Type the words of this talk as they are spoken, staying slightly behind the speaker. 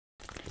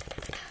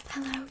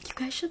Hello, you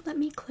guys should let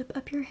me clip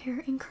up your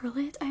hair and curl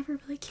it. I have a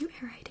really cute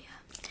hair idea.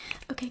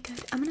 Okay,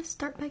 good. I'm gonna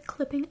start by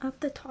clipping up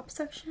the top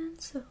section.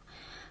 So I'm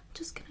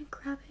just gonna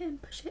grab it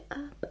and push it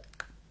up.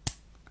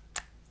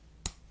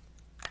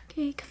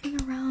 Okay,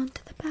 coming around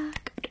to the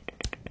back.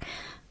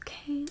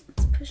 Okay,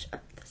 let's push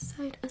up the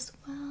side as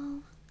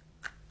well.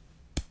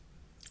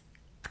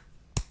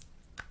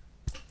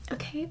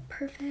 Okay,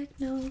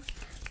 perfect. Now, let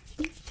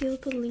me feel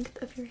the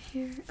length of your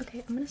hair.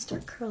 Okay, I'm gonna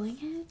start curling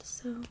it.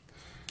 So I'm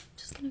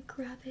just gonna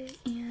grab it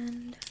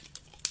and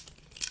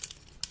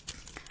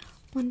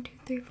 1, 2,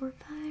 3, 4,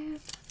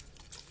 5.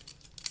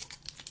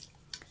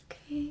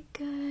 Okay,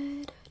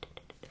 good.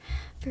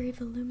 Very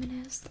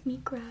voluminous. Let me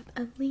grab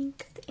a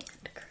length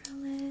and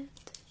curl it.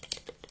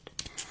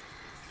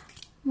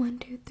 1,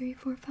 2, 3,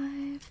 4,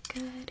 5.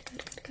 Good,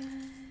 good, good,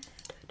 good.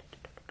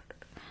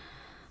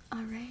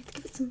 Alright,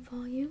 give it some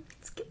volume.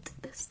 Let's get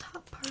to this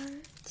top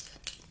part.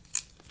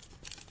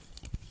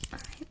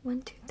 Alright,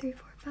 1, 2, 3,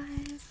 4,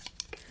 5.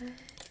 Good.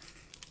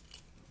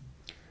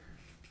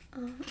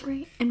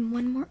 Alright, and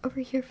one more over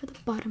here for the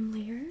bottom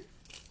layer.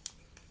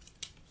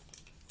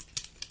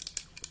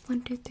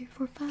 1, 2, 3,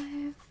 4,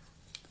 5.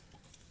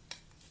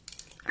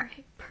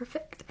 Alright,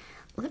 perfect.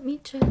 Let me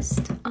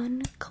just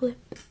unclip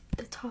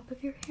the top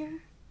of your hair.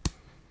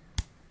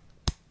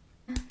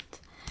 And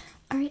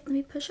alright, let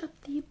me push up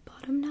the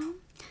bottom now.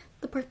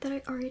 The part that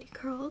I already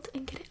curled,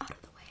 and get it out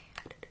of the way.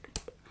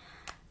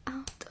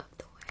 Out of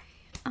the way.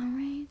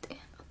 Alright, and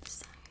on the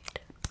side.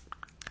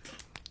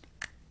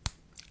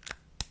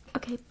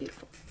 Okay,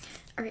 beautiful.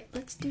 Alright,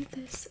 let's do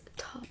this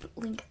top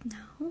length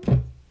now.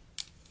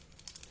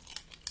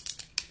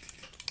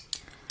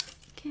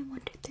 Okay,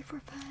 1, 2, 3,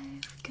 4,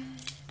 5.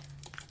 Good.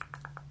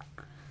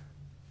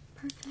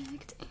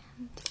 Perfect.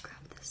 And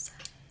grab this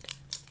side.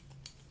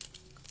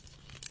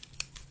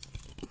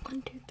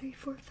 1, 2, 3,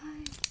 4, 5.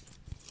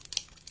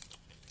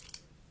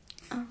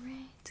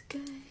 Alright,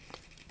 good.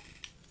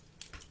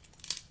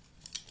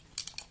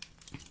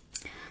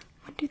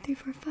 1, 2, 3,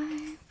 4,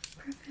 5.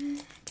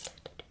 Perfect.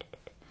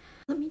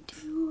 Let me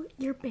do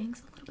your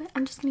bangs a little bit.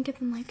 I'm just gonna give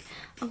them like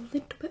a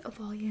little bit of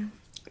volume.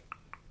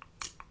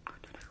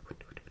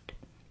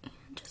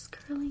 And just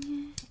curling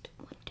it.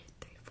 1, 2,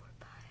 3, 4,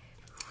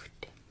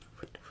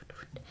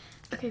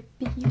 5. Okay,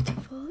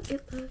 beautiful.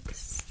 It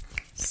looks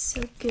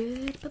so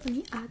good. But let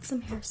me add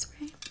some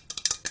hairspray.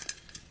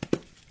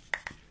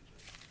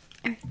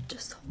 Alright,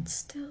 just hold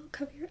still.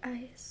 Cover your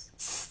eyes.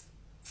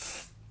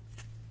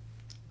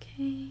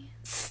 Okay.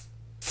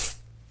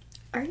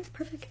 Alright,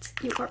 perfect.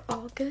 You are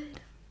all good.